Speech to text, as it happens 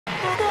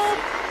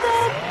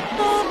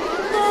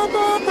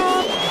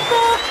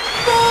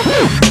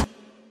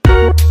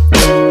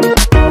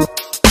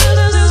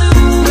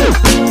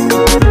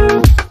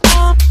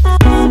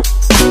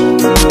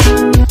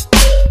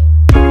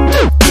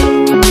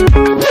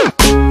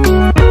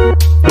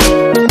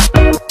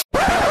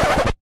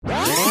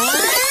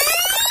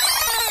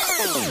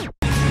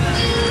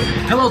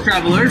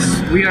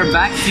We are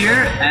back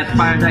here at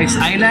Paradise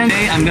Island.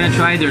 Today I'm gonna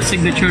try their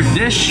signature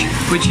dish,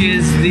 which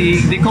is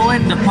they call it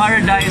the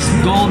Paradise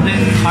Golden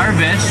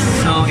Harvest.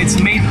 So it's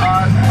made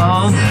out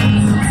of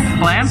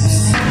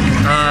clams,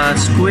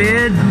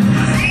 squid,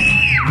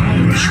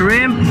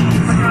 shrimp,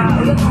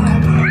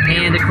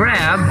 and a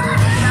crab,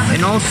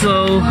 and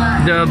also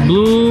the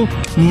blue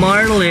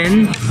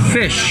marlin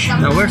fish.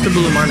 Now where's the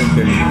blue marlin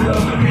fish?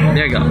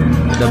 There you go.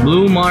 The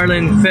blue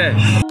marlin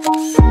fish.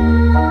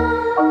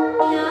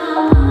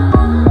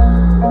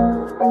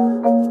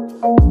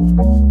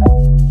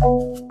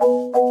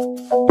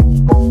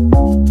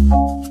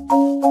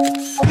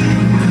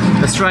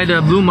 Let's try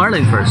the blue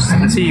marlin first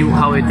and see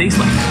how it tastes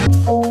like.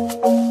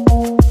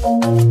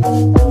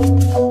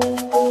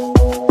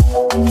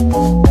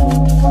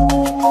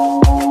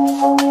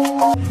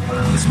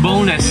 It's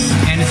boneless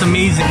and it's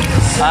amazing.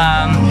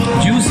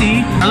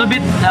 Juicy, a little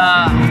bit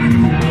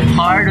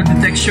hard on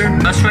the texture.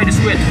 Let's try the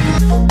squid.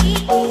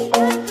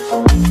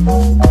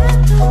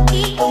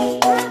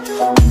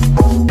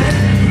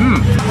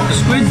 The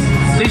squid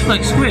tastes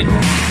like squid.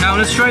 Now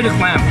let's try the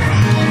clam.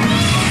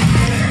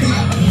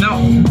 Now,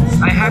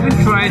 I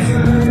haven't tried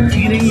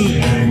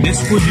eating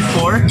this food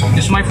before.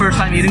 This is my first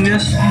time eating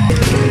this.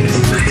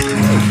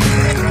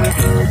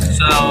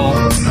 So,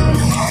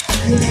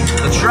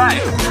 let's try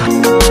it.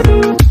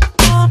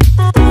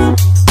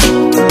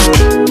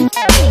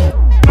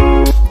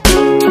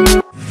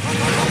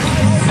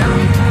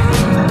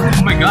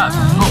 Oh my god.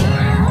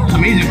 Oh, it's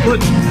amazing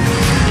food.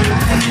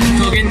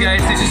 So again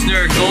guys, this is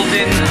their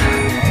golden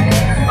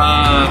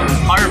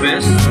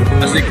harvest,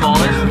 as they call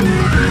it.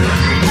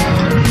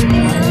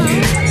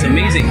 It's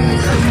amazing.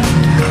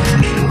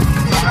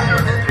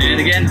 And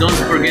again, don't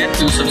forget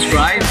to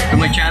subscribe to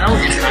my channel.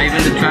 It's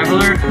Ivan the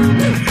Traveler.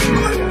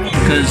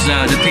 Because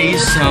the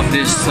taste of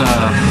this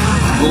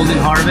golden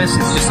harvest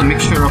is just a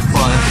mixture of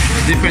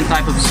different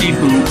type of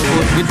seafood,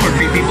 good for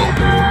 3 people.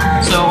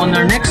 So on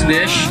our next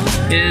dish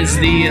is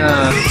the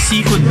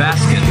seafood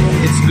basket.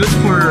 It's good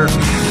for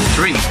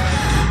 3.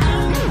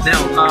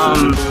 Now,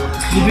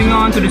 moving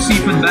on to the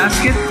seafood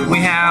basket, we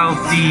have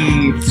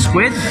the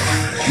squid,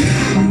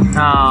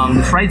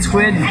 the fried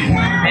squid,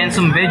 and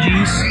some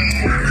veggies.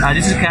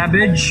 This is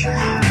cabbage,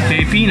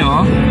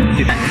 pepino,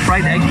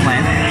 fried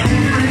eggplant.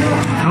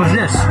 What's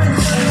this?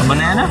 A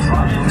banana?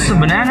 This is a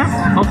banana?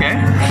 Okay.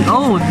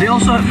 Oh, they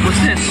also, what's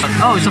this?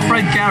 Oh, it's a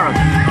fried carrot.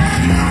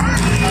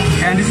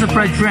 And this is a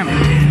fried shrimp.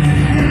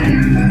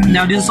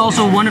 Now, this is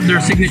also one of their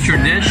signature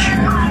dish.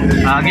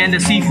 Again, the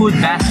seafood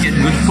basket,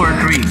 good for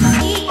 3.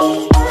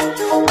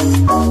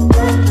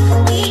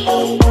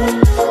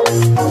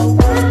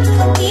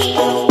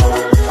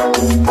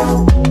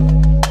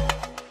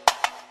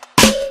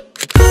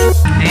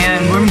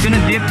 And we're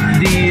gonna dip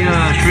the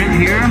shrimp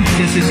here.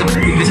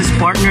 This is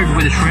partnered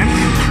with the shrimp.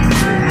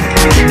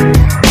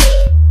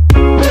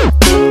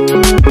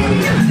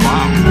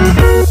 Wow.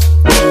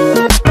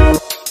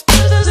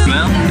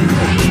 Well,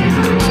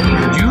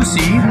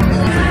 juicy.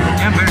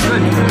 Yeah, very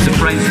good. The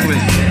fried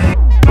squid.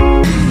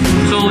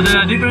 So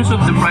the difference of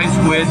the fried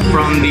squid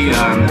from the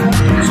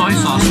soy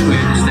sauce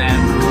squid is that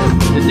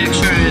the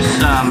texture is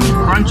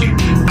crunchy.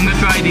 I'm gonna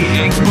try the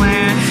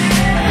eggplant.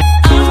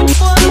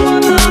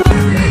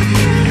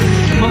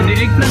 Well, the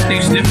eggplant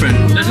tastes different.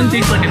 It doesn't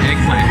taste like an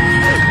eggplant.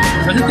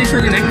 It doesn't taste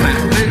like an eggplant,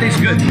 but it tastes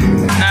good.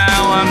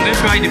 Now I'm gonna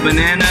try the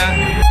banana.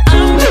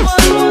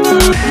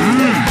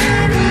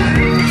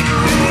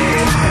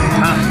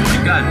 Oh my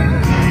god.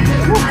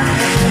 Woo.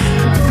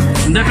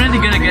 I'm definitely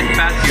gonna get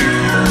fat here.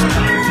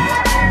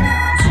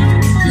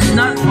 This is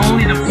not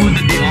only the food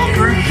that they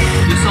offer,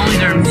 this is only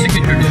their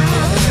signature dish.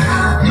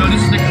 So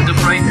this is the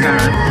fried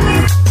carrot.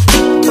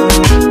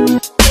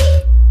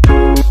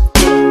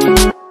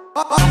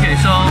 Okay,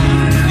 so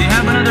they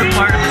have another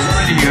part of the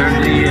squid here,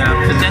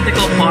 the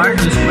tentacle part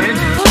of the squid.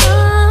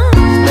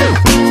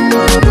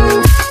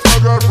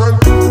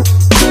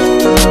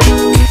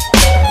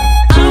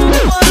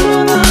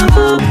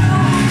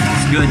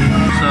 It's good.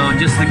 So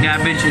just the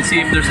cabbage and see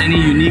if there's any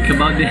unique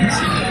about this.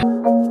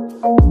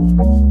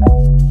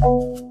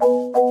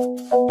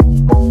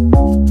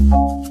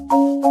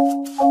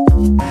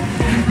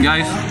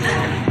 Guys,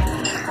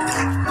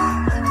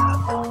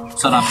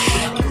 sarap.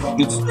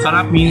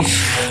 Sarap means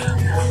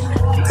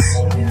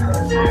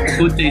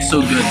food tastes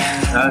so good.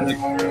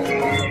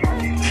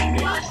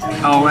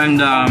 Oh, and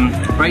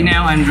right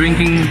now I'm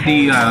drinking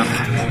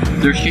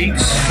their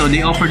shakes. So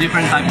they offer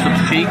different types of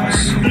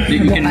shakes that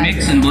you can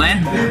mix and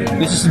blend.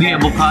 This is the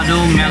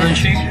avocado melon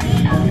shake.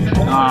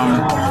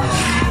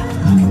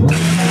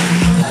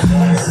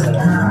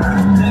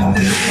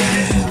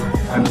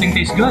 Everything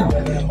tastes good.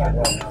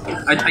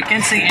 I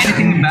can't say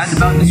anything bad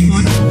about this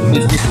food.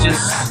 It's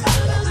just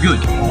good.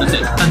 That's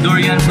it. A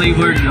durian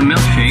flavored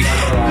milkshake.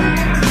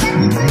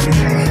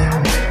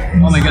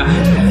 Oh my god.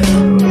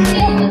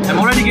 I'm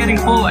already getting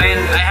full and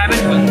I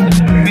haven't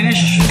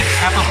finished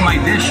half of my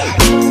dish.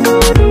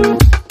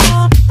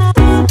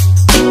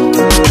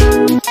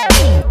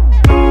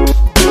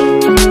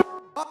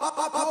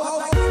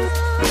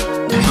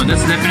 So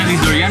that's definitely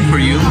durian for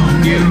you.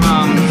 You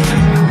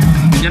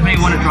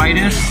definitely want to try try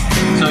this.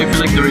 So if you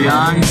like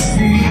durian,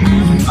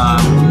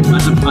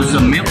 as a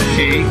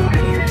milkshake,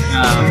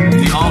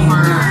 they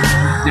offer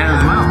that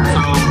as well.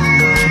 So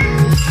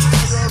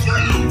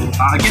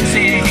I can't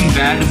say anything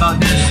bad about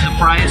this. The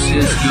price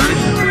is good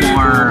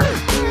for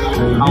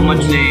how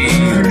much they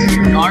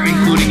are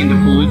including in the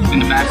food, in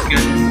the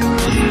basket.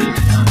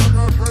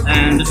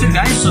 And that's it,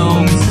 guys.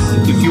 So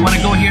if you want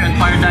to go here at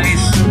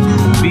Paradise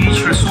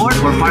Beach Resort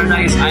or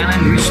Paradise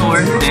Island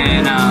Resort,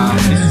 then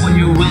this is what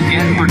you will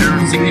get for their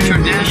signature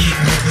dish.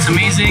 It's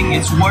amazing,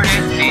 it's worth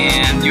it,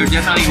 and you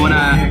definitely want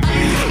to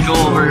go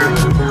over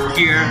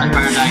here at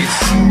Paradise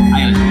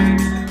Island.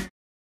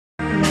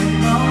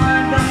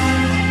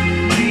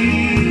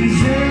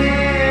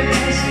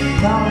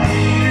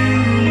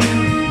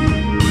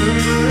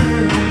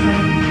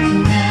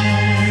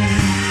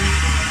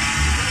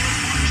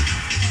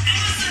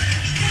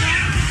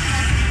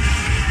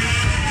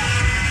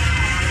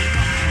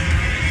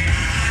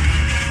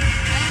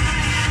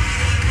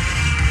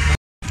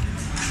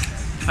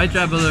 Hi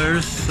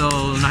travelers!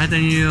 So nakita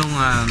niyo yung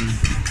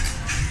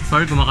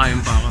sorry kumakain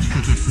pa ako.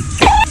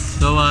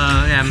 So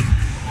yeah,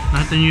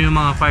 nakita niyo yung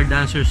mga fire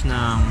dancers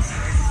ng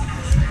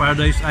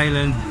Paradise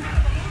Island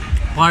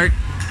Park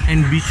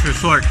and Beach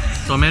Resort.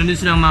 So meron din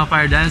silang mga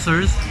fire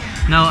dancers.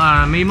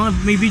 Now may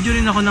video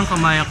rin ako ng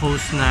Kamaya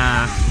Coast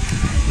na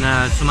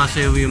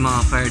sumasayaw yung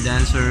mga fire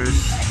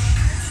dancers.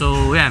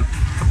 So yeah,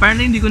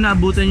 apparently hindi ko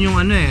naabutan yung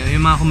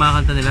yung mga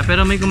kumakanta nila,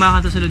 pero may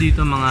kumakanta sila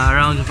dito mga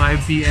around 5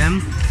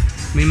 PM.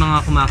 May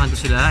mga kumakanta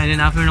sila, and then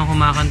after nung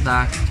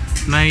kumakanta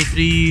may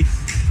 3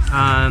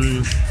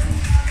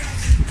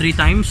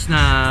 times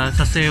na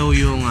sasayaw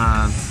yung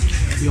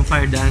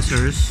fire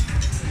dancers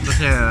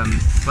kasi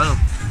well,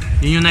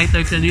 yun yung night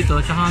life na dito,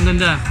 tsaka ang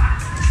ganda.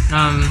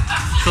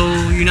 So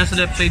yung nasa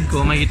left side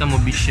ko makikita mo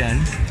beach yan,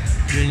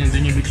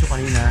 dun yung beach ko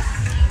kanina,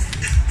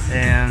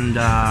 and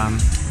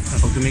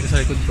pag tumingin ka sa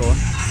likod ko,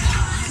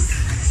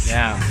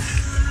 yeah,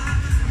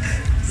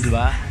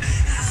 diba?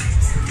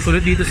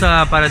 Sulit dito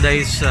sa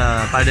Paradise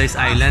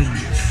Island.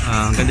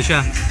 Ang ganda siya.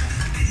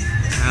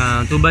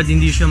 Too bad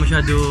hindi siya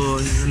masyado,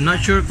 I'm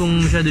not sure kung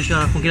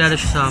kilala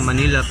siya sa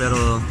Manila,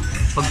 pero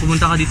pag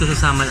pumunta ka dito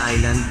sa Samal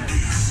Island,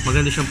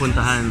 maganda siyang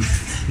puntahan.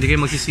 Hindi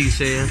kayo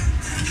magsisisi.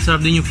 Sarap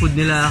din yung food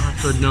nila.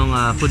 Katulad ng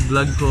food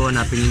vlog ko,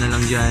 hanapin nyo na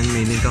lang dyan.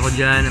 May link ako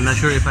dyan. I'm not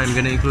sure if I'm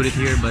gonna include it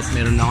here, but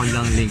meron na akong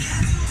lang link.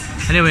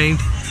 Anyway,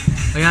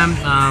 ayan,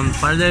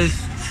 Paradise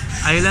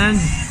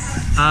Island.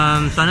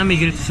 Sana may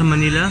ganito sa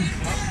Manila.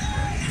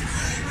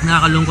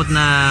 Nakakalungkot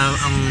na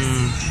ang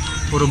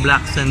puro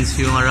black sands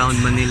yung around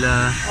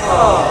Manila.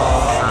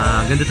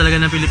 Ganda talaga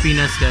ng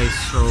Pilipinas, guys.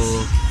 So,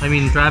 I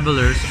mean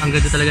travelers, ang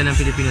ganda talaga ng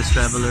Pilipinas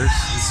travelers.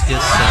 It's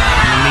just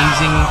an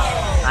amazing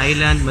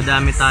island.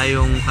 Madami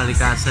tayong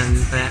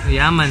kalikasan,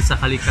 yaman sa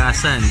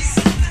kalikasan.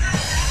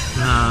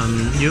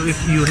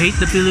 If you hate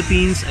the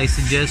Philippines, I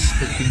suggest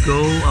that you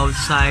go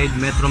outside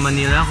Metro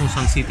Manila, kung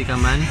saan city ka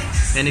man,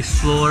 and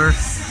explore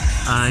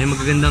yung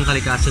magagandang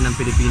kalikasan ng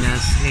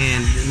Pilipinas,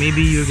 and maybe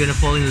you're gonna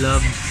fall in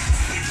love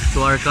to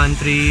our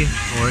country,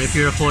 or if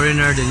you're a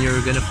foreigner, then you're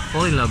gonna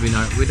fall in love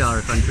with our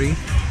country.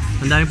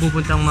 Ang dami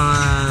pupuntang mga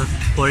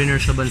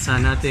foreigners sa bansa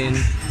natin,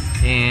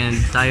 and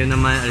tayo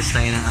naman, alis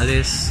tayo ng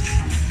alis.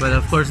 Well,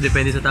 of course,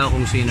 depende sa tao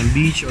kung gusto niya ng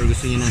beach or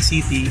gusto niya ng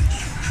city.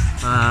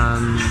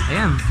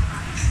 Ayan.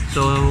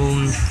 So,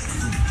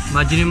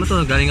 imagine mo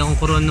to, galing akong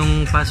Coron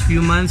nung past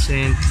few months,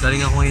 and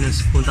galing ako ngayon,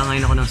 punta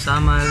ngayon ako ng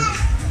Samal.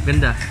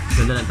 Ganda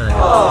lang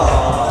talaga.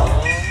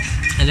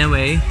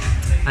 Anyway,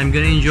 I'm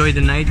gonna enjoy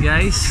the night,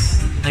 guys.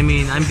 I'm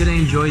gonna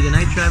enjoy the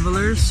night,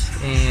 travelers.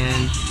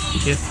 And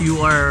if you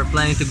are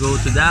planning to go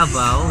to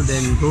Davao,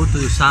 then go to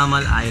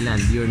Samal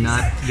Island. You're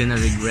not gonna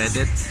regret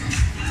it.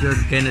 You're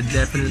gonna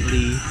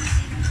definitely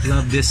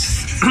love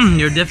this.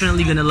 You're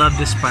definitely gonna love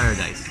this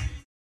paradise.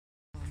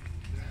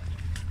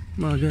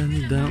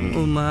 Magandang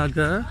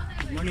umaga.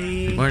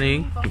 Good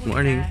morning. Good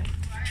morning.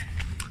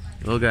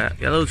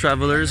 Hello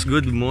travelers,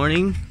 good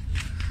morning.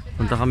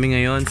 Punta kami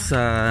ngayon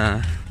sa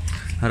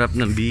harap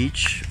ng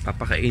beach.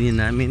 Papakainin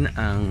namin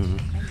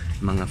ang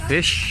mga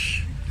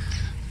fish.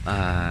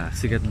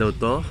 Sikat daw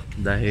to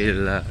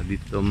dahil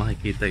dito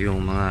makikita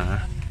yung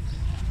mga,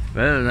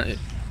 well,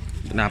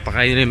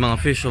 napakainin yung mga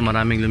fish, so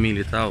maraming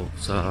lumilitaw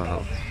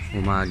sa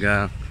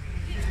umaga.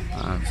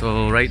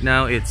 So right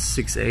now it's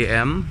 6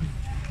 AM.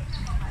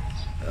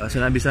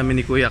 Sinabi sa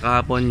amin ni Kuya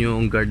kahapon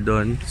yung guard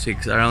doon,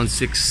 around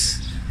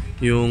 6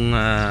 yung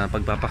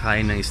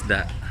pagpapakain ng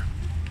isda.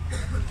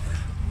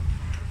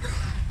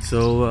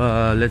 So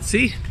let's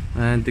see,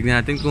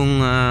 tignan natin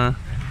kung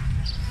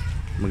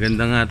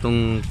maganda nga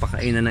itong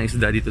pakainan ng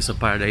isda dito sa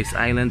Paradise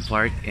Island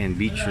Park and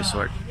Beach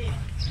Resort.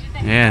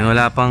 Ayan,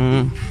 wala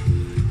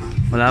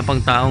pang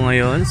tao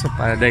ngayon sa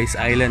Paradise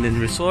Island and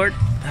Resort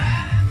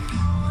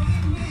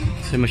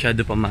kasi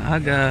masyado pa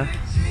maaga.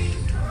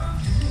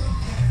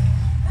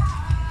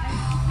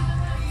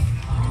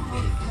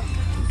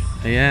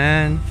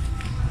 Ayan.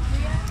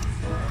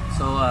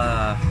 So,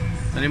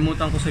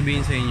 nalimutan ko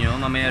sabihin sa inyo,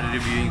 mamaya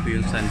reviewin ko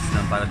yung sands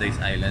ng Paradise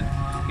Island.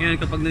 Ngayon,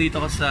 kapag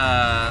nandito ka sa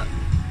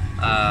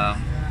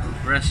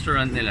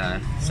restaurant nila,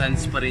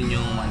 sands pa rin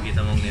yung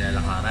makikita mong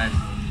nilalakaran.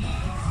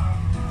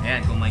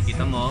 Ayan, kung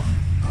makikita mo,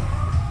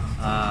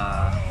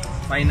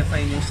 fine na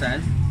fine yung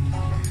sand.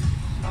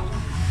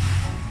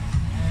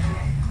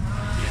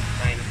 Ayan,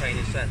 fine na fine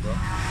yung sand, oh.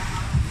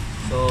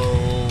 So,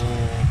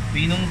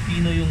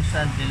 pinong-pino yung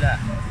sand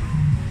nila.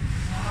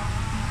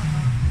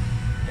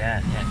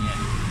 Yan.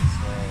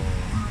 So,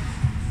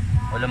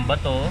 walang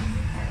bato.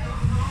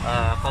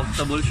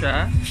 Comfortable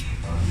siya.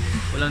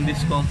 Walang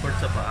discomfort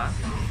sa paa.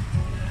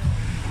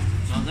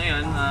 So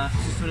ngayon,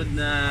 susunod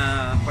na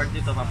part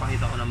nito,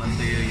 papakita ko naman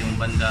sa iyo yung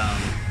bandang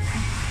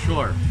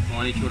shore,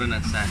 kung ano yung tsura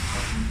ng sand.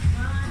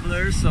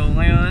 So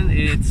ngayon,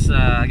 it's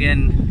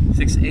again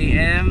 6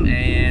 AM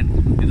and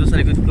dito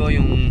sa likod ko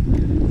yung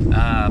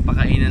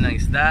pakainan ng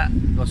isda.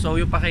 So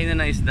yung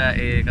pakainan ng isda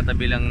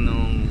katabi lang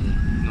nung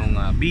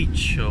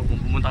beach. So kung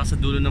pumunta ka sa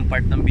dulo ng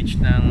part ng beach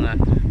ng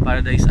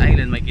Paradise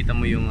Island, makikita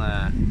mo yung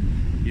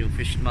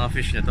fish, mga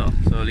fish na to.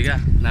 So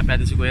liga, hanapin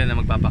natin si Kuya na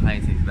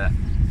magpapakain sa isda.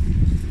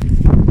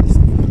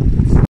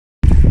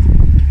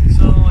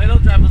 Hello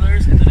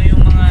travelers, ito na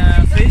yung mga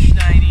fish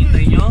na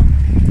hinihintay nyo.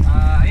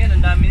 Ayan,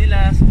 ang dami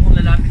nila. So kung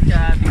lalapit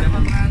ka, tingnan mo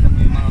makikita mo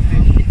yung mga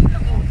fish.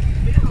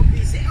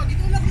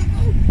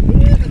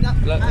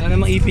 Wala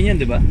namang ipin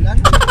yan, di ba?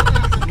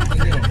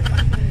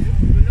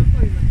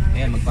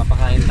 Ayan,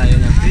 magpapakain tayo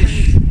ng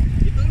fish.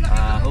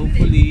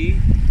 Hopefully,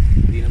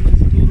 hindi naman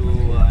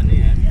siguro ano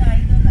yan.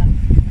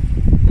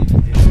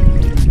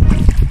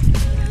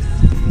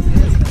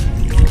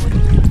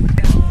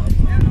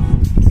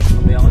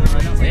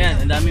 Ayan,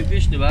 ang daming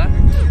fish, di ba?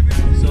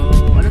 So,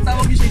 anong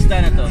tawag nyo sa isda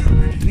na to?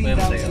 Green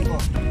damsel po.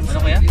 Ano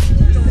kaya?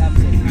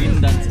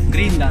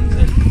 Green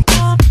damsel.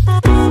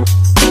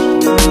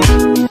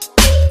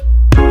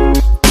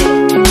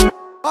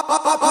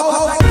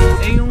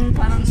 Yung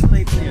parang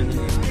stripe na yun.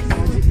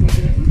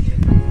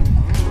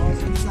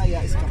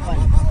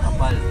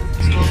 Kapal.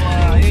 So,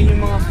 ayun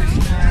yung mga fish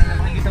na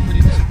makikita mo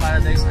dito sa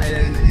Paradise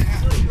Island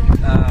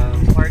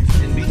Park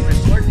and Beach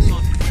Resort.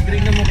 So,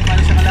 tignan mo kung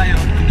paano siya kalayo.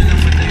 Doon lang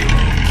banda yung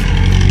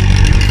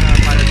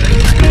Paradise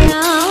Island.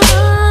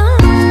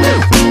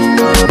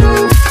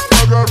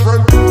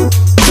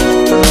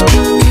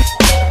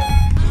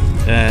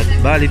 At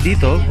bali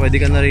dito, pwede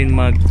ka na rin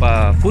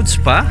magpa-food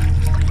spa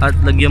at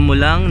lagyan mo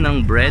lang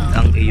ng bread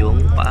ang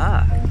iyong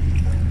paa.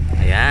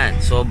 Ayan,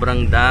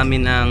 sobrang dami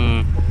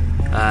ng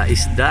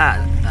isda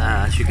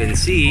as you can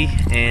see,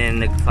 and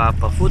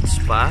nagpapa-food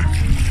spa.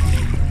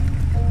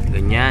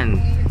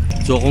 Ganyan.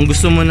 So kung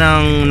gusto mo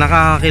ng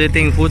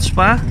nakakakiliting food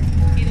spa,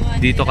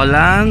 dito ka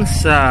lang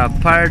sa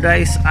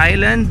Paradise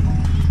Island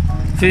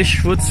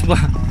Fish Food Spa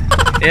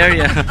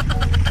area.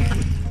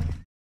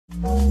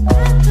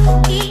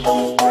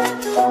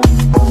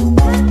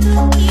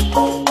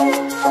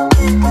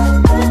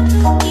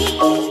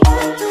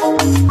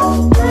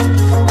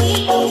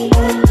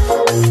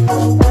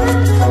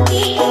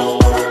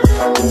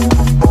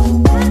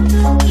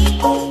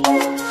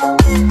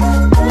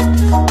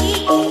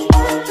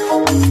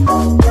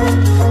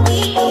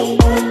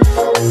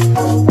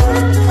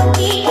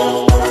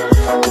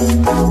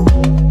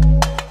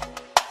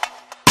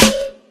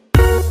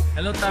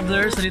 Hello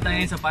travelers, salita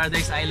ngayon sa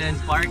Paradise Island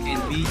Park and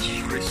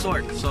Beach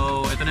Resort.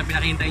 So ito na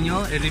pinakihintay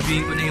nyo,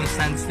 i-reviewin ko na yung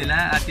sands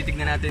nila at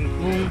titignan natin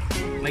kung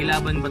may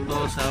laban ba to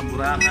sa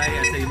Boracay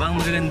at sa ibang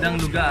magagandang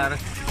lugar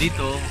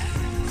dito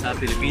sa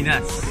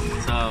Pilipinas.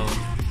 So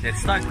let's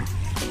start.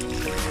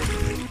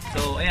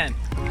 So ayan,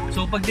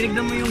 so pag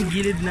tinignan mo yung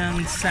gilid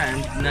ng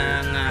sand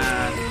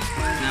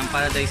ng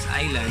Paradise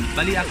Island,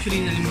 bali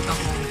actually nalimutan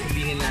kong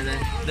sabihin na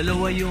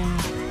dalawa yung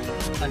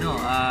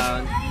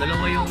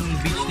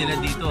beach nila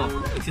dito.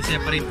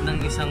 Nagsiseparate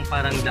ng isang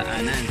parang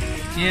daanan.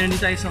 Ngayon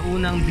nandito tayo sa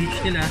unang beach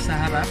nila sa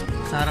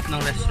harap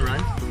ng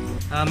restaurant.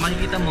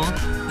 Makikita mo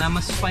na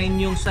mas fine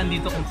yung sand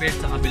dito compared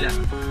sa kabila.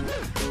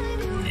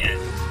 Ayan.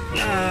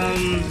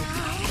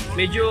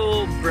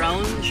 Medyo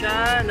brown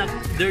siya, na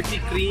dirty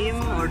cream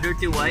or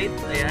dirty white.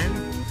 Ayan.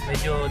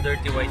 Medyo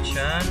dirty white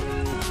siya.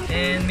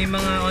 And may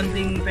mga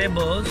onting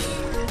pebbles,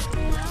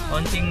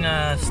 onting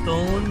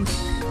stones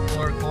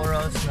or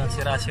corals na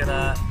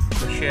sira-sira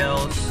or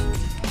shells.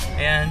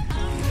 Ayan.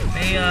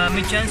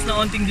 May chance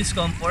na onting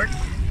discomfort,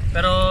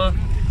 pero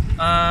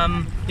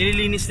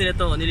nililinis nila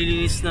to,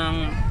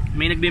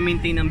 may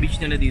nagbe-maintain ng beach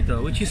nila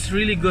dito, which is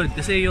really good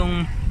kasi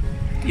yung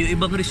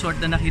ibang resort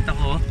na nakita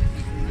ko,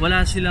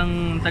 wala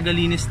silang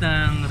tagalinis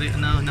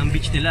ng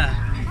beach nila.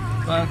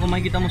 Kung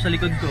makikita mo sa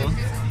likod ko,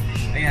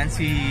 ayan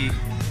si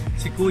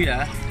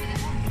Kuya,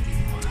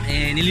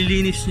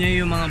 nililinis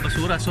niya yung mga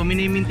basura. So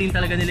mini-maintain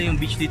talaga nila yung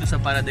beach dito sa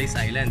Paradise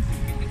Island,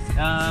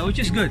 which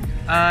is good.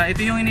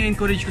 Ito yung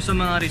ini-encourage ko sa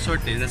mga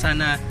resort na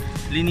sana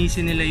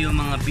linisin nila yung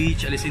mga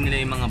beach, alisin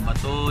nila yung mga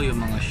bato, yung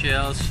mga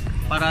shells,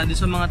 para din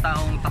sa mga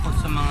taong takot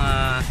sa mga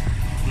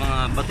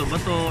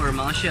bato-bato or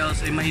mga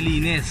shells ay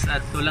mailinis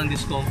at walang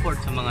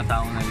discomfort sa mga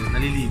taong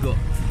naliligo.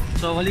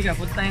 So halika,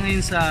 punta tayo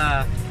ngayon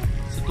sa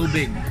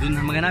tubig. Doon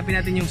maghanapin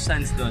natin yung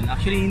sands doon.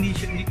 Actually hindi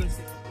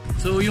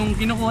So yung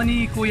kinukuha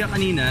ni Kuya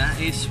kanina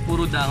is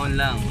puro dahon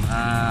lang.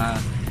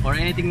 or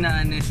anything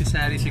na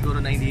unnecessary siguro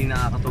na hindi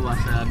nakakatuwa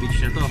sa beach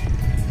na to.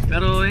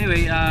 Pero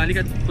anyway,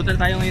 likat, punta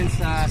tayo ngayon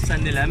sa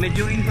sun nila.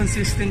 Medyo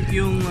inconsistent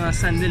yung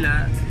sun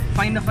nila.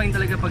 Fine na fine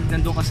talaga pag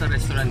nandun ka sa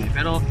restaurant eh.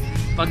 Pero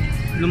pag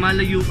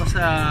lumalayo ka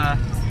sa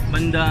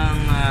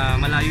bandang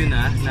malayo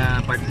na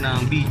part ng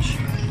beach,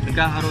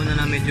 nagkakaroon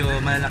na ng medyo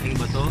malalaking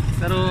bato.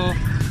 Pero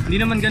hindi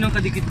naman ganun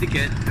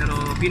kadikit-dikit, pero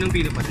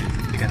pinong-pino pa rin.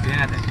 Likat,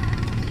 tingnan natin.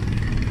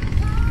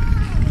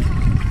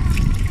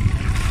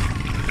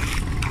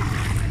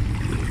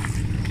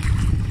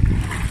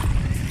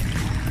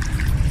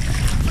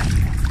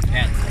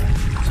 Ayan.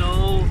 So,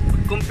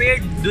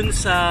 compared dun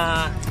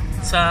sa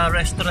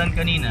restaurant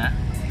kanina,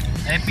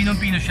 eh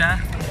pinong-pino siya.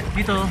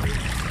 Dito,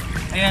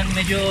 ayan,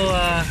 medyo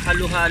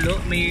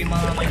halo-halo. May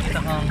mga makikita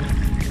kang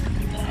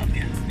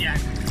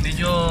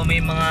medyo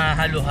may mga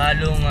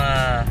halo-halong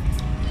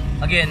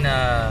again,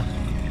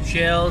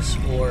 shells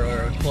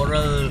or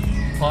coral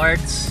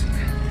parts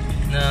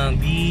ng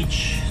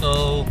beach.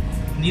 So,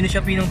 hindi na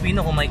siya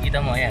pinong-pino kung makikita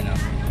mo. Ayan,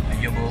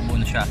 medyo buo-buo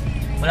na siya.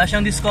 Wala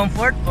siyang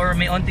discomfort or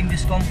may onting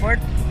discomfort.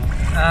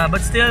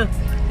 But still,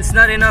 it's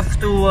not enough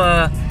to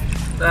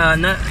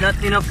not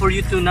enough for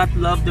you to not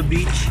love the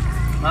beach.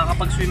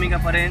 Makakapag-swimming ka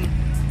pa rin.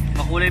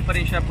 Makulay pa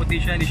rin siya, puti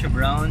siya, hindi siya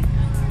brown.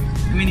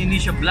 I mean, hindi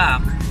siya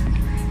black.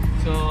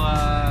 So,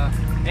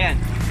 ayan.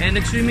 And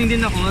nag-swimming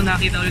din ako.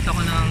 Nakita ulit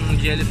ako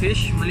ng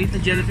jellyfish. Maliit na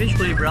jellyfish,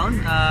 kulay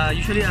brown.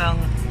 Usually, ang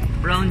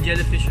brown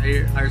jellyfish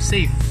are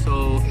safe.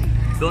 So,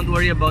 don't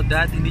worry about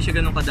that. Hindi siya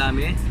ganun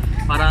kadami.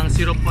 Parang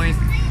 1%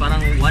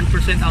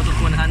 out of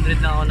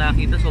 100 na ako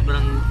nakita.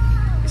 Sobrang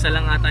isa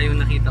lang ata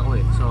yung nakita ko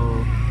eh.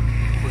 So,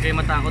 huwag kayo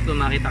matakot kung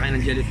makita kayo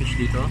ng jellyfish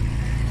dito.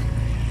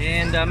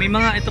 And may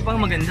mga, ito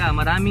pang maganda,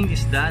 maraming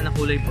isda na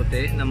kulay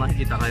puti na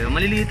makikita kayo.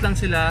 Maliliit lang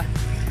sila,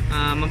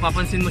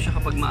 mapapansin mo siya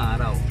kapag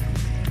maaraw.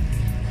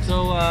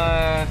 So,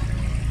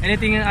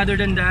 anything other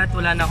than that,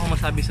 wala na akong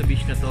masabi sa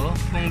beach na to.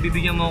 Kung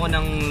bibigyan mo ako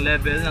ng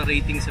level, ng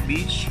rating sa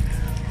beach,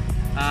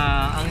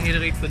 ang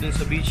i-rate ko dun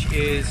sa beach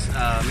is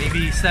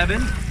maybe 7.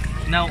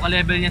 Now,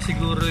 ka-level niya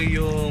siguro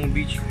yung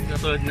beach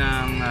katulad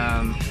ng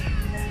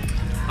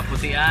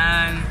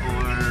kaputian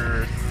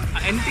or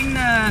anything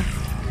na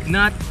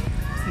not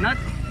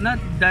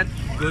that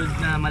good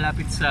na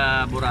malapit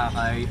sa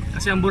Boracay.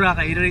 Kasi ang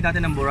Boracay, i-rate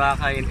natin ang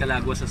Boracay and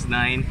Calaguas as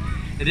 9.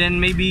 And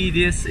then maybe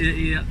this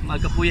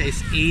Malcapuya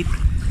is 8.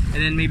 And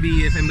then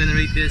maybe if I'm gonna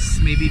rate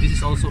this, maybe this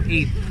is also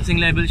 8.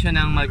 Kasing level siya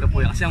ng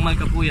Malcapuya. Kasi ang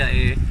Malcapuya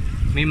eh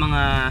may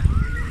mga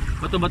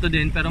bato-bato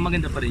din pero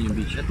maganda pa rin yung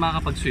beach at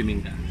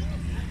makakapag-swimming ka.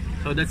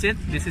 So that's it.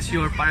 This is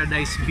your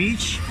Paradise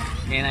Beach,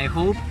 and I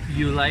hope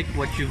you like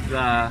what you've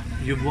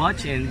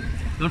watched, and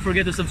don't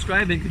forget to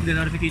subscribe and click the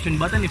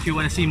notification button if you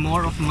want to see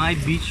more of my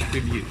beach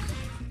reviews.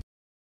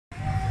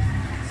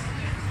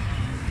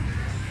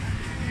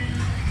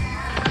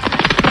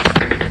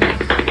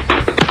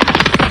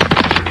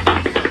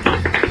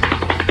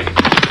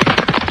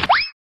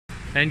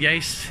 And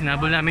guys,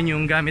 hinabol namin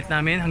yung gamit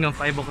namin hanggang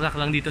 5 o'clock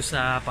lang dito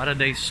sa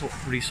Paradise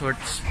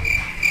Resorts,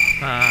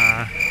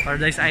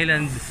 Paradise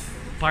Island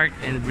Park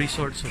and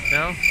Resorts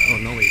Hotel. Oh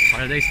no wait,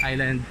 Paradise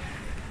Island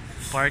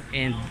Park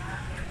and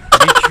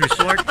Beach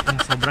Resort.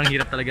 Sobrang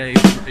hirap talaga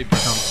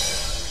i-pronounce.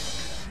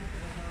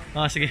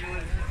 Sige,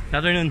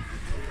 afternoon.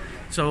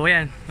 So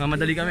ayan,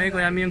 mamadali kami,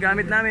 kuya yung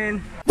gamit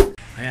namin.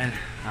 Ayan,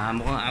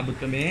 mukhang abot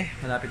kami,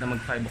 malapit na mag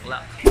 5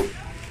 o'clock.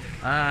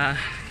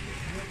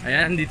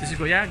 Ayan, dito si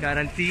kuya,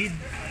 guaranteed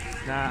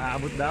na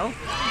abot daw.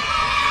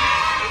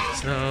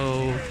 So,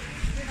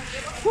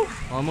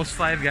 almost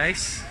 5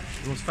 guys,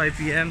 almost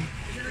 5 PM.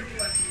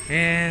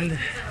 And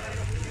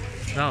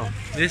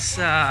this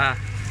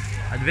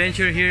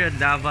adventure here at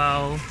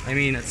Davao, I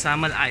mean at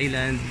Samal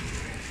Island,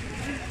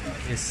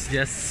 is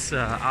just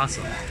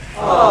awesome.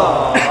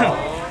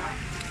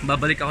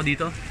 Babalik ako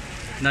dito.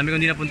 Dami kong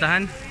hindi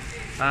napuntahan.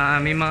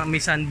 May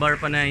sandbar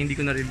pa na hindi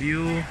ko na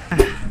review.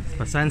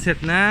 Pa sunset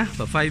na,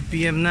 pa 5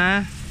 PM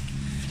na.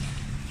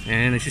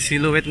 And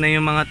nagsisiluwet na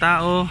yung mga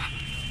tao.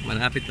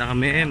 Malapit na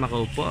kami,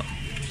 makaupo.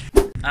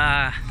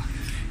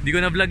 Hindi ko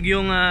na vlog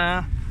yung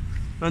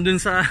nandun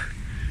sa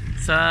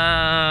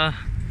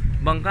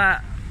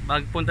bangka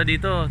pagpunta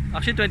dito.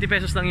 Actually 20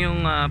 pesos lang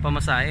yung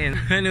pamasahin.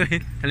 Anyway,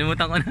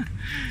 kalimutan ko na.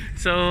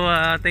 So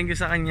thank you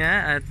sa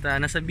kanya at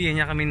nasabihan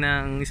niya kami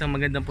ng isang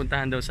magandang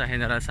puntahan daw sa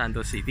General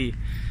Santos City.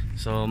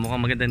 So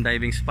mukhang magandang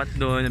diving spot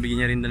doon.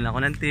 Nabigyan niya rin doon ako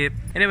ng tip.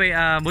 Anyway,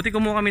 buti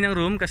kumuha kami ng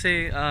room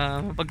kasi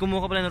pag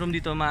kumuha ka pala ng room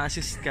dito,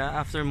 ma-assist ka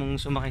after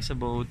mong sumakay sa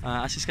boat.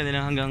 Assist ka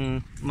nila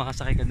hanggang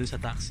makasakay ka doon sa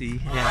taxi.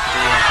 Ayan.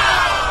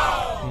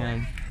 Ayan.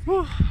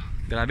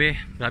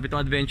 Grabe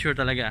tong adventure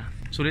talaga.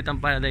 Sulit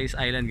ang Paradise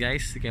Island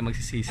guys, kaya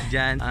magsisisi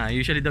dyan.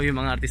 Usually daw yung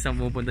mga artistang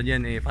pumupunta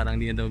dyan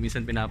parang di na daw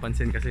minsan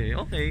pinapansin kasi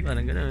okay,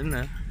 parang ganoon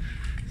na.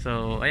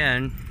 So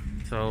ayan.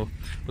 So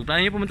pag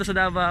plano nyo pumunta sa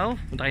Davao,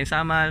 punta kayong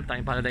Samal, punta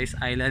kayong Paradise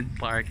Island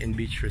Park and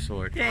Beach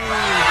Resort. Yay!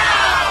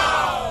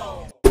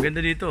 Maganda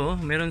dito,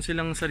 meron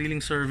silang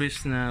sariling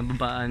service na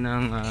babaan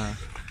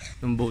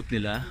ng boat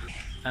nila.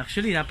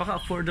 Actually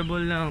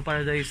napaka-affordable ng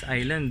Paradise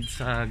Island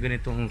sa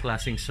ganitong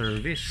klaseng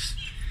service.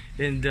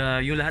 And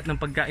yung lahat ng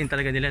pagkain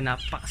talaga nila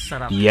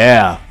napakasarap.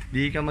 Yeah.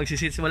 Di ka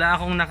magsisits. Wala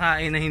akong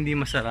nakain na hindi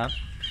masarap.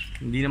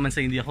 Hindi naman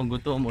sa hindi ako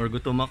gutom or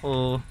gutom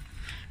ako.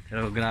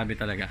 Pero grabe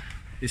talaga.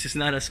 This is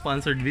not a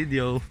sponsored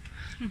video.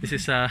 This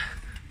is a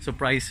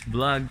surprise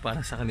vlog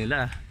para sa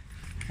kanila.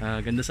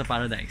 Ganda sa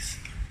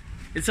paradise.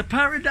 It's a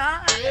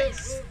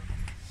paradise!